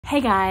Hey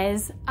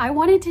guys, I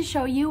wanted to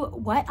show you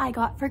what I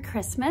got for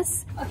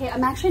Christmas. Okay,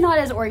 I'm actually not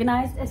as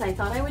organized as I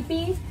thought I would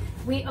be.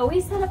 We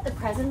always set up the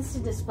presents to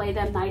display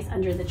them nice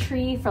under the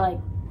tree for like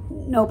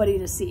nobody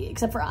to see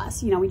except for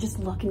us. You know, we just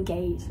look and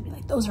gaze and be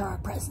like, those are our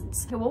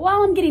presents. Okay, well,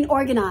 while I'm getting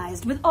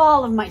organized with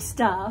all of my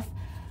stuff,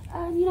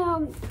 you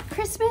know,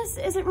 Christmas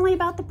isn't really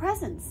about the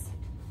presents.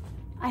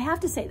 I have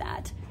to say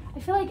that.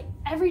 I feel like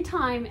every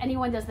time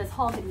anyone does this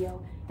haul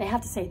video, they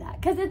have to say that,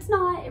 because it's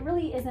not, it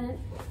really isn't.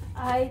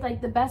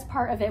 The best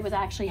part of it was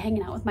actually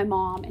hanging out with my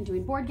mom and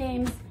doing board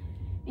games.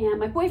 And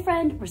my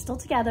boyfriend, we're still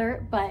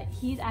together, but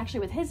he's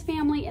actually with his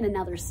family in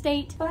another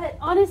state. But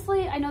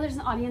honestly, I know there's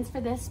an audience for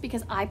this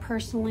because I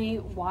personally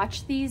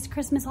watch these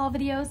Christmas haul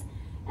videos,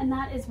 and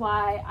that is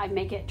why I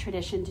make it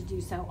tradition to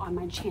do so on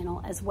my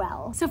channel as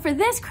well. So for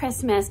this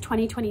Christmas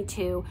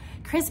 2022,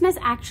 Christmas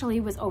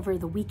actually was over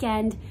the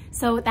weekend.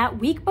 So that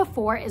week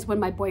before is when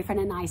my boyfriend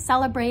and I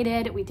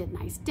celebrated. We did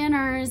nice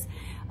dinners.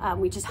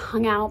 We just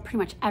hung out pretty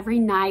much every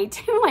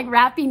night, like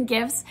wrapping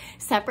gifts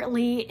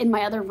separately in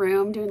my other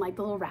room, doing like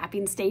the little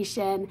wrapping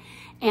station.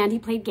 And he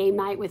played game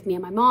night with me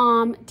and my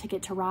mom,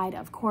 Ticket to Ride,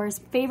 of course,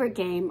 favorite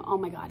game, oh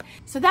my God.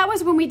 So that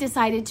was when we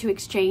decided to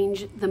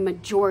exchange the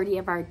majority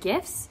of our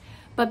gifts.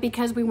 But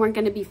because we weren't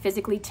gonna be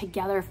physically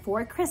together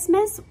for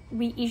Christmas,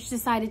 we each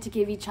decided to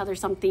give each other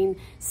something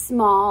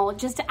small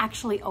just to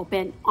actually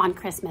open on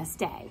Christmas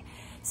Day.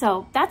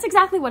 So that's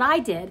exactly what I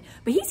did,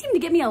 but he seemed to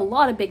give me a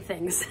lot of big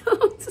things.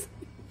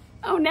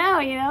 Oh no,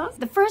 you know?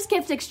 The first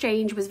gift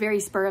exchange was very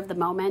spur of the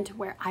moment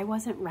where I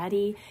wasn't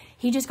ready.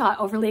 He just got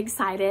overly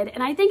excited.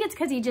 And I think it's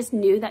because he just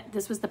knew that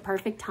this was the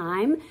perfect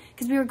time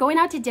because we were going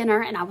out to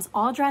dinner and I was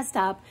all dressed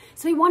up.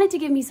 So he wanted to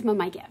give me some of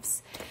my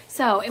gifts.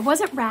 So it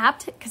wasn't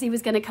wrapped because he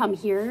was gonna come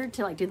here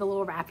to like do the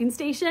little wrapping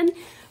station,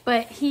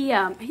 but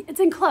it's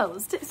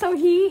enclosed. So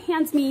he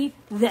hands me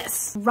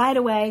this right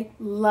away,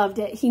 loved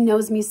it. He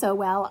knows me so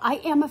well. I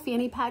am a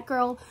fanny pack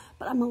girl,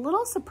 but I'm a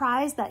little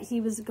surprised that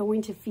he was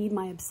going to feed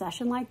my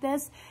obsession like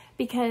this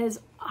because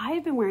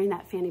I've been wearing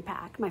that fanny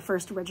pack, my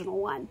first original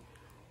one,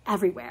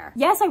 everywhere.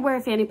 Yes, I wear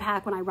a fanny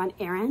pack when I run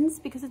errands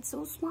because it's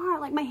so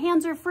smart, like my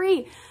hands are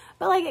free.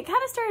 But like it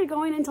kind of started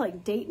going into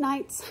like date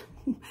nights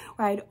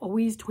where I'd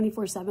always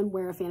 24/7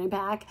 wear a fanny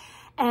pack.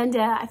 And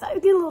I thought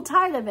I'd get a little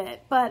tired of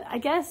it, but I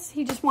guess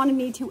he just wanted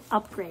me to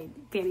upgrade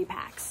fanny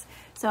packs.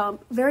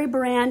 So very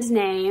brand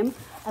name.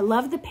 I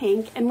love the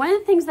pink. And one of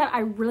the things that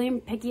I really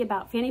am picky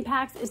about fanny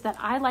packs is that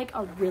I like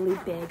a really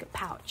big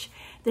pouch.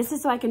 This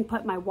is so I can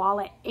put my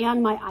wallet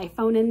and my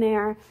iPhone in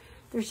there.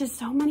 There's just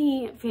so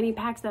many fanny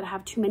packs that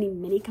have too many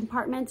mini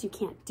compartments. You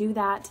can't do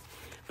that.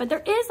 But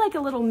there is like a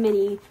little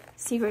mini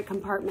secret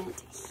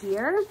compartment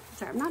here.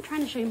 Sorry, I'm not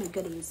trying to show you my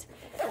goodies.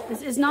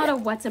 This is not a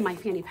what's in my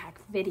fanny pack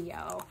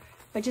video,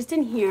 but just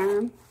in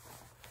here,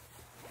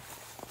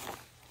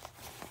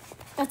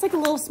 that's like a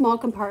little small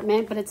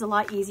compartment, but it's a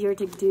lot easier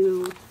to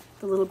do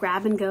the little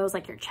grab and goes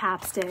like your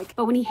chapstick.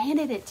 But when he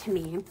handed it to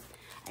me,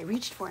 I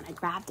reached for it and I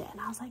grabbed it and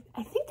I was like,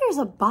 I think there's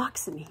a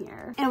box in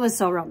here. And it was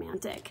so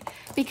romantic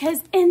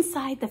because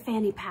inside the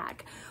fanny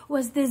pack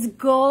was this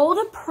gold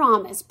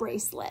promise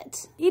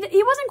bracelet. He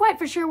wasn't quite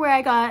for sure where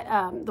I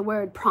got the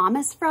word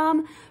promise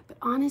from, but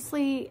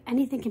honestly,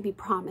 anything can be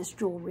promise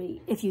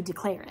jewelry if you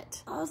declare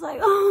it. I was like,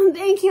 oh,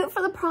 thank you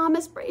for the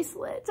promise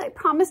bracelet. I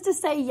promised to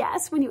say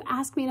yes when you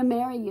asked me to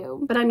marry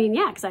you. But I mean,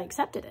 yeah, because I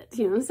accepted it,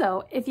 you know?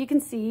 So if you can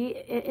see,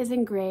 it is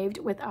engraved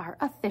with our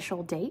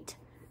official date.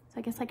 So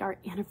I guess like our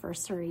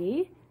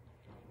anniversary.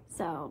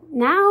 So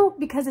now,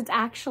 because it's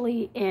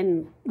actually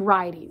in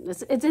writing,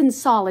 it's in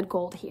solid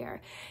gold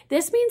here.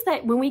 This means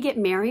that when we get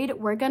married,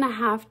 we're gonna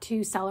have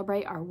to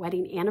celebrate our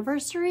wedding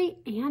anniversary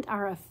and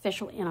our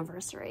official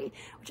anniversary,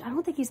 which I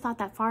don't think he's thought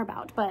that far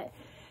about, but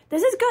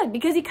this is good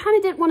because he kind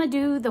of didn't want to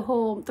do the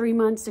whole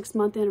 3-month,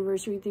 6-month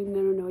anniversary thing.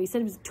 No. He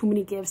said it was too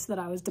many gifts that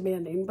I was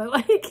demanding, but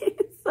like,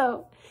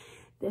 so.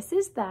 This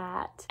is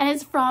that. And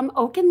it's from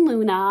Oak and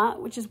Luna,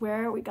 which is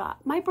where we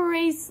got my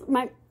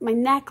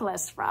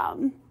necklace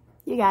from.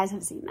 You guys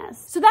have seen this.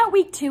 So that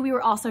week too, we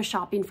were also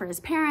shopping for his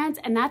parents,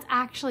 and that's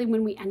actually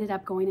when we ended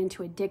up going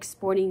into a Dick's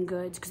Sporting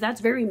Goods, because that's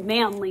very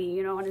manly,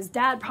 you know, and his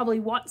dad probably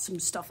wants some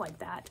stuff like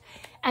that.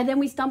 And then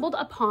we stumbled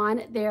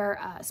upon their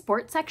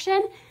sports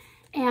section.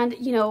 And,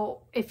 you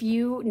know, if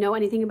you know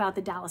anything about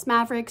the Dallas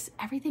Mavericks,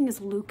 everything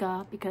is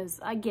Luka, because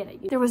I get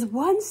it. There was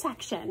one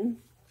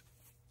section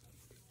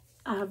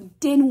of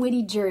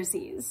Dinwiddie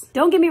jerseys.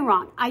 Don't get me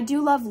wrong, I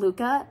do love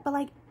Luka, but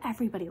like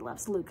everybody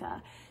loves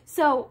Luka.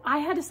 So I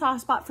had a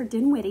soft spot for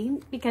Dinwiddie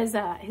because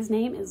his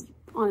name is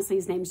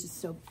just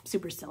so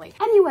super silly.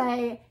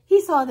 Anyway, he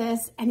saw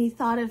this and he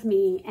thought of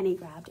me and he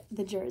grabbed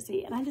the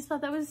jersey, and I just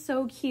thought that was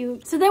so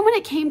cute. So then when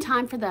it came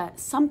time for the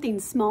something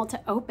small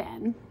to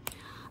open,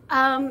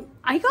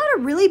 I got a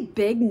really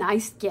big,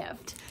 nice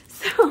gift.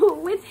 So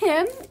with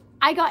him,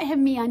 I got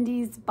him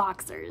MeUndies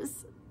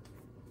boxers.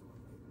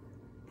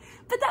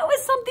 But that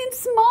was something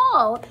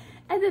small.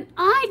 And then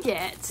I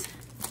get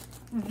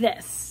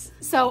this.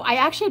 So I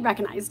actually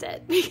recognized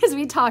it because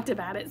we talked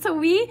about it. So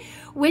we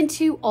went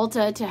to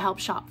Ulta to help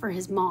shop for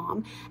his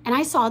mom. And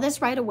I saw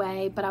this right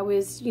away, but I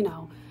was, you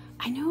know,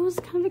 I know it was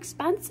kind of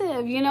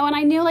expensive, you know, and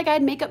I knew like I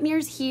had makeup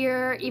mirrors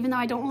here, even though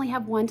I don't really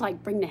have one to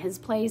like bring to his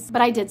place,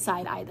 but I did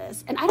side eye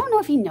this. And I don't know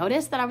if he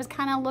noticed that I was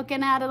kind of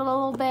looking at it a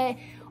little bit,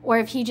 or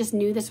if he just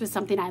knew this was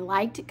something I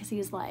liked, because he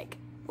was like,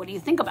 what do you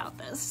think about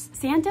this?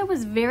 Santa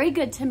was very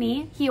good to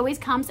me. He always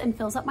comes and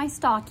fills up my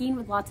stocking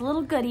with lots of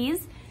little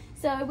goodies.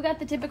 So we got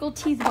the typical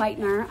teeth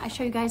whitener. I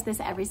show you guys this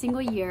every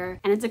single year,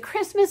 and it's a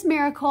Christmas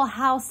miracle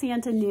how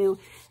Santa knew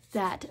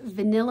that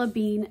Vanilla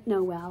Bean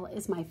Noel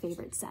is my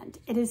favorite scent.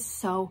 It is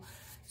so,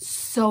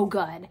 so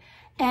good.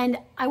 And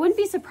I wouldn't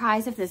be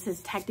surprised if this is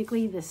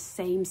technically the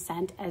same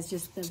scent as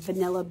just the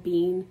Vanilla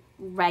Bean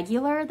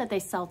regular that they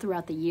sell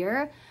throughout the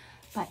year.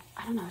 But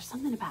I don't know, there's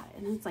something about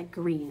it. And it's like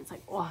green. It's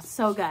like, oh,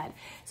 so good.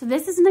 So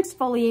this is an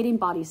exfoliating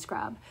body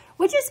scrub,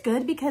 which is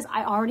good because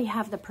I already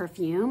have the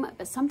perfume,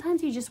 but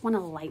sometimes you just want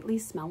to lightly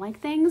smell like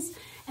things.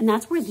 And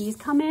that's where these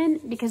come in,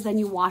 because then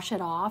you wash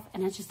it off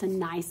and it's just a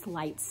nice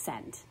light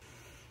scent.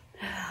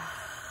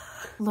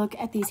 Look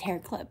at these hair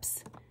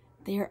clips.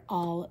 They are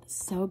all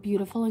so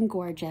beautiful and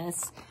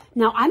gorgeous.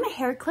 Now I'm a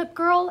hair clip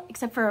girl,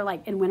 except for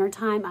like in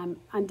wintertime,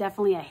 I'm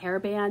definitely a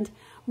hairband,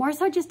 more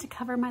so just to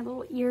cover my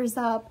little ears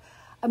up.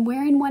 I'm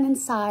wearing one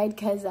inside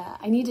because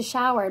I need to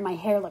shower and my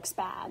hair looks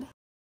bad.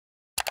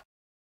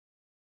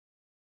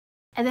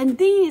 And then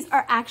these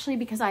are actually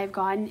because I've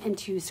gotten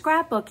into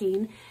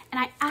scrapbooking,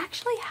 and I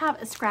actually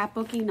have a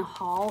scrapbooking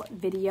haul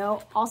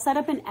video all set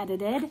up and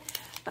edited,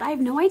 but I have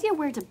no idea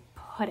where to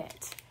put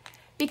it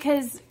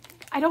because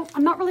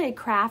I'm not really a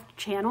craft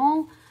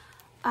channel,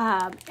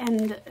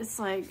 and it's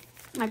like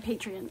my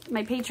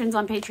patrons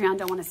on Patreon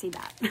don't want to see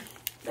that.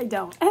 They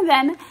don't. And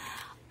then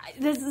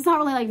this is not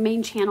really like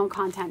main channel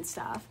content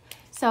stuff.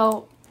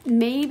 So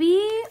maybe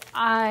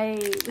I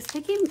was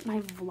thinking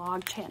my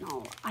vlog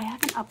channel. I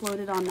haven't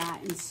uploaded on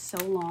that in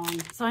so long.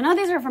 So I know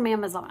these are from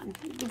Amazon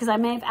because I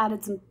may have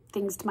added some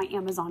things to my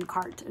Amazon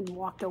cart and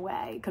walked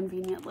away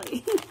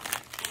conveniently.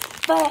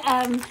 But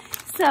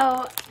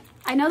so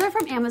I know they're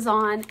from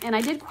Amazon, and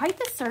I did quite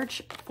the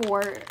search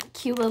for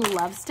cute little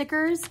love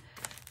stickers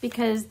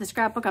because the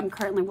scrapbook I'm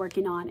currently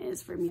working on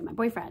is for me and my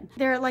boyfriend.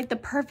 They're like the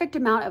perfect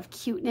amount of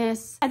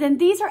cuteness. And then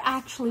these are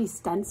actually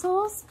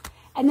stencils.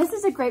 And this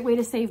is a great way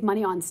to save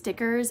money on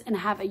stickers and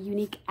have a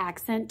unique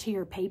accent to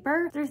your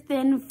paper. They're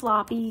thin,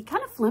 floppy,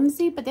 kind of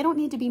flimsy, but they don't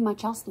need to be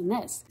much else than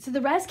this. So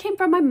the rest came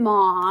from my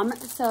mom.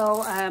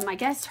 So I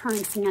guess her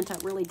and Santa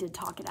really did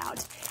talk it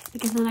out,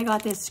 because then I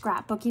got this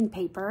scrapbooking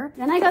paper.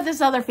 Then I got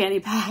this other fanny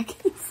pack.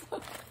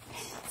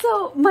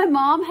 So my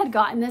mom had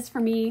gotten this for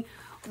me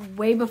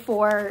way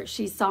before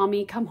she saw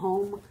me come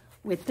home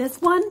with this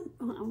one.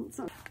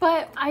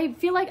 But I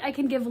feel like I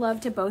can give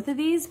love to both of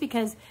these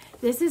because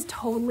this is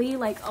totally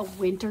like a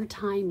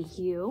wintertime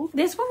hue.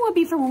 This one would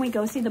be for when we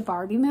go see the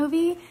Barbie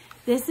movie.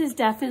 This is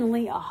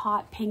definitely a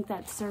hot pink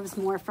that serves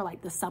more for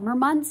like the summer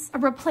months. A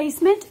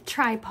replacement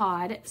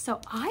tripod. So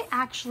I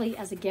actually,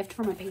 as a gift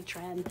from a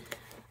patron,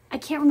 I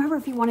can't remember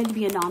if he wanted to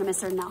be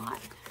anonymous or not.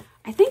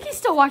 I think he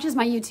still watches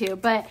my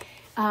YouTube, but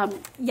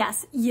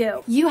yes,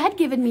 you had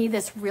given me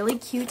this really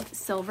cute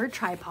silver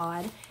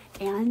tripod,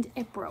 and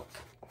it broke.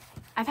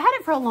 I've had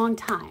it for a long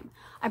time.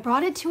 I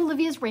brought it to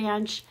Olivia's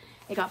ranch.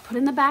 It got put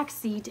in the back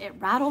seat. It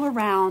rattled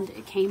around.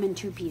 It came in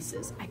 2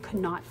 pieces. I could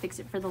not fix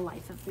it for the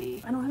life of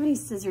me. I don't have any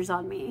scissors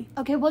on me.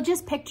 Okay, well,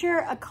 just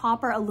picture a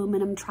copper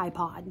aluminum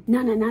tripod.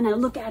 No,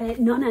 look at it.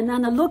 No,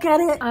 look at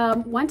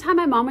it. One time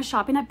my mom was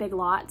shopping at Big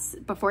Lots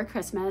before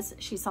Christmas.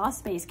 She saw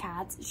Space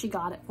Cats. She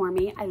got it for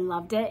me. I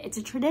loved it. It's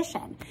a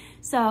tradition.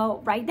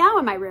 So right now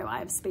in my room, I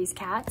have Space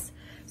Cats.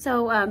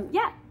 So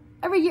yeah,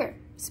 every year,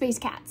 Space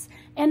Cats.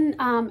 And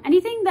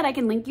anything that I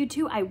can link you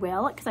to, I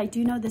will, because I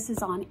do know this is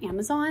on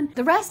Amazon.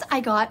 The rest I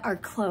got are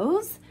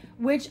clothes,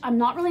 which I'm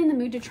not really in the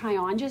mood to try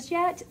on just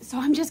yet. So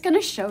I'm just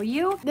gonna show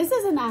you. This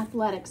is an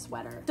athletic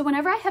sweater. So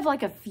whenever I have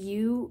like a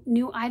few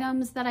new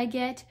items that I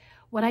get,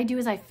 what I do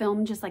is I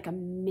film just like a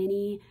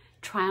mini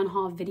try on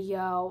haul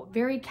video,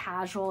 very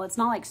casual. It's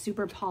not like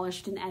super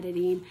polished in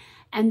editing.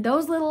 And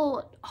those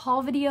little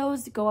haul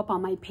videos go up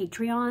on my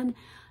Patreon,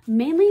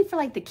 mainly for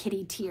like the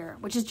kitty tier,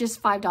 which is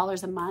just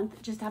 $5 a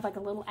month, just to have like a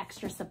little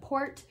extra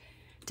support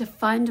to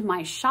fund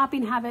my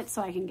shopping habits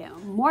so I can get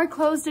more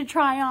clothes to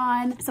try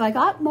on. So I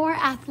got more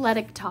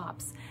athletic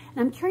tops, and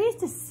I'm curious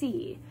to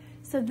see.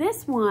 So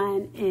this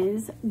one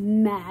is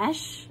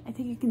mesh. I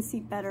think you can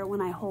see better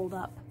when I hold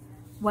up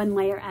one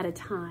layer at a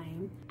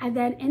time. And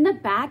then in the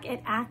back,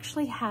 it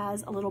actually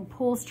has a little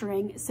pull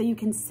string so you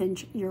can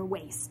cinch your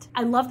waist.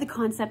 I love the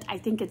concept. I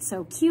think it's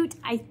so cute.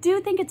 I do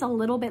think it's a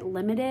little bit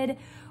limited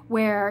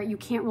where you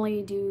can't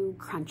really do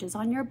crunches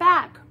on your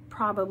back.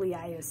 Probably,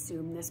 I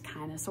assume this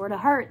kind of sort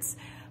of hurts,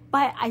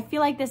 but I feel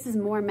like this is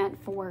more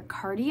meant for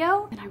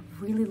cardio, and I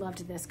really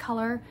loved this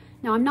color.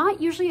 Now, I'm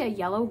not usually a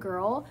yellow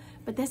girl,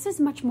 but this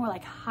is much more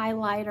like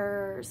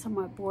highlighter,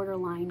 somewhat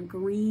borderline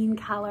green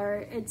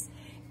color. It's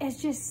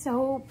just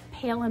so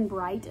pale and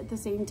bright at the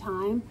same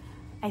time.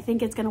 I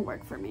think it's gonna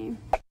work for me.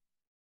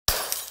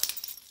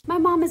 My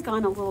mom has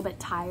gotten a little bit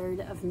tired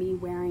of me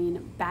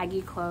wearing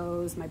baggy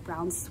clothes, my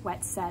brown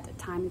sweat set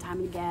time and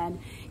time again.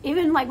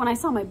 Even like when I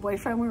saw my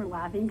boyfriend, we were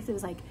laughing because it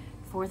was like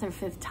 4th or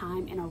 5th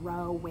time in a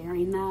row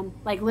wearing them,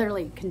 like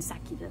literally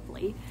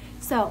consecutively.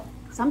 So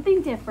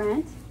something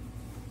different.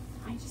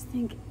 I just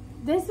think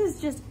this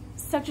is just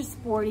such a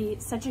sporty,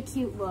 such a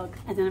cute look.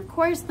 And then of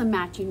course the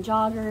matching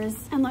joggers,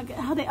 and look at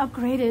how they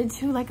upgraded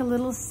to like a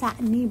little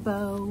satiny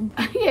bow.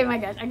 Oh my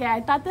gosh, okay,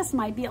 I thought this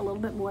might be a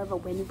little bit more of a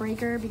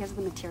windbreaker because of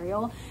the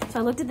material. So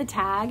I looked at the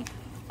tag,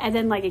 and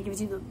then like it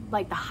gives you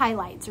the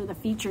highlights or the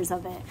features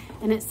of it,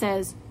 and it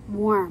says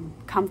warm,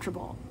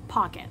 comfortable,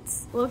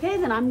 pockets. Well, okay,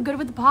 then I'm good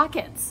with the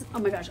pockets. Oh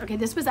my gosh, okay,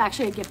 this was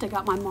actually a gift I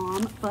got my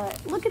mom,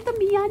 but look at the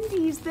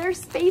MeUndies, they're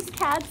space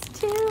cats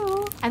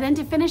too. And then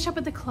to finish up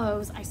with the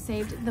clothes, I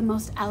saved the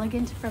most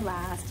elegant for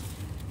last.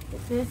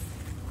 This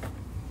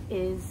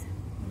is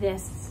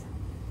this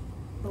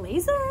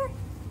blazer.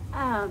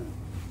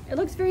 It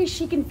looks very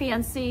chic and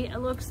fancy. It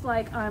looks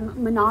like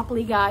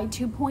Monopoly Guy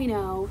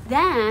 2.0.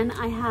 Then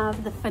I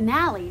have the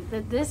finale.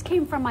 This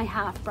came from my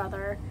half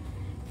brother,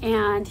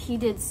 and he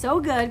did so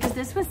good because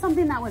this was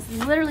something that was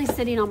literally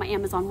sitting on my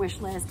Amazon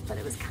wish list, but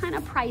it was kind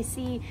of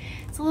pricey.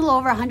 It's a little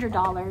over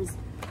 $100,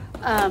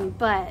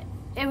 but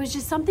it was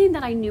just something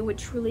that I knew would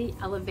truly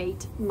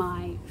elevate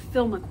my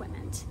film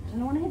equipment. I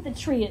don't want to hit the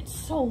tree. It's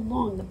so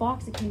long. The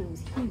box it came in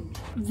was huge.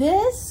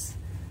 This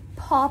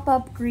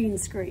pop-up green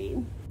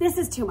screen. This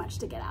is too much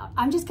to get out.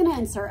 I'm just gonna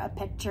insert a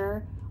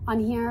picture on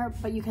here,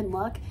 but you can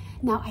look.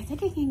 Now, I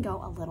think I can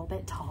go a little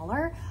bit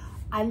taller.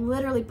 I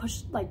literally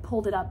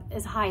pulled it up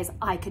as high as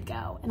I could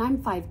go, and I'm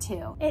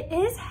 5'2". It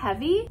is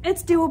heavy.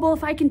 It's doable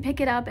if I can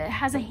pick it up. It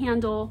has a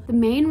handle. The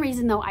main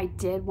reason though I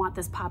did want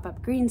this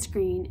pop-up green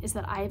screen is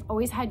that I've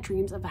always had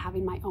dreams of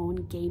having my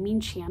own gaming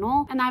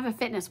channel, and I have a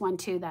fitness one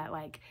too that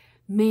like,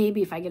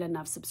 maybe if I get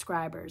enough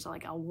subscribers,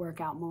 like I'll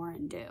work out more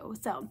and do.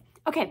 So,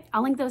 okay,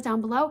 I'll link those down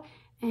below,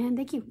 and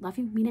thank you. Love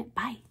you, mean it,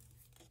 bye.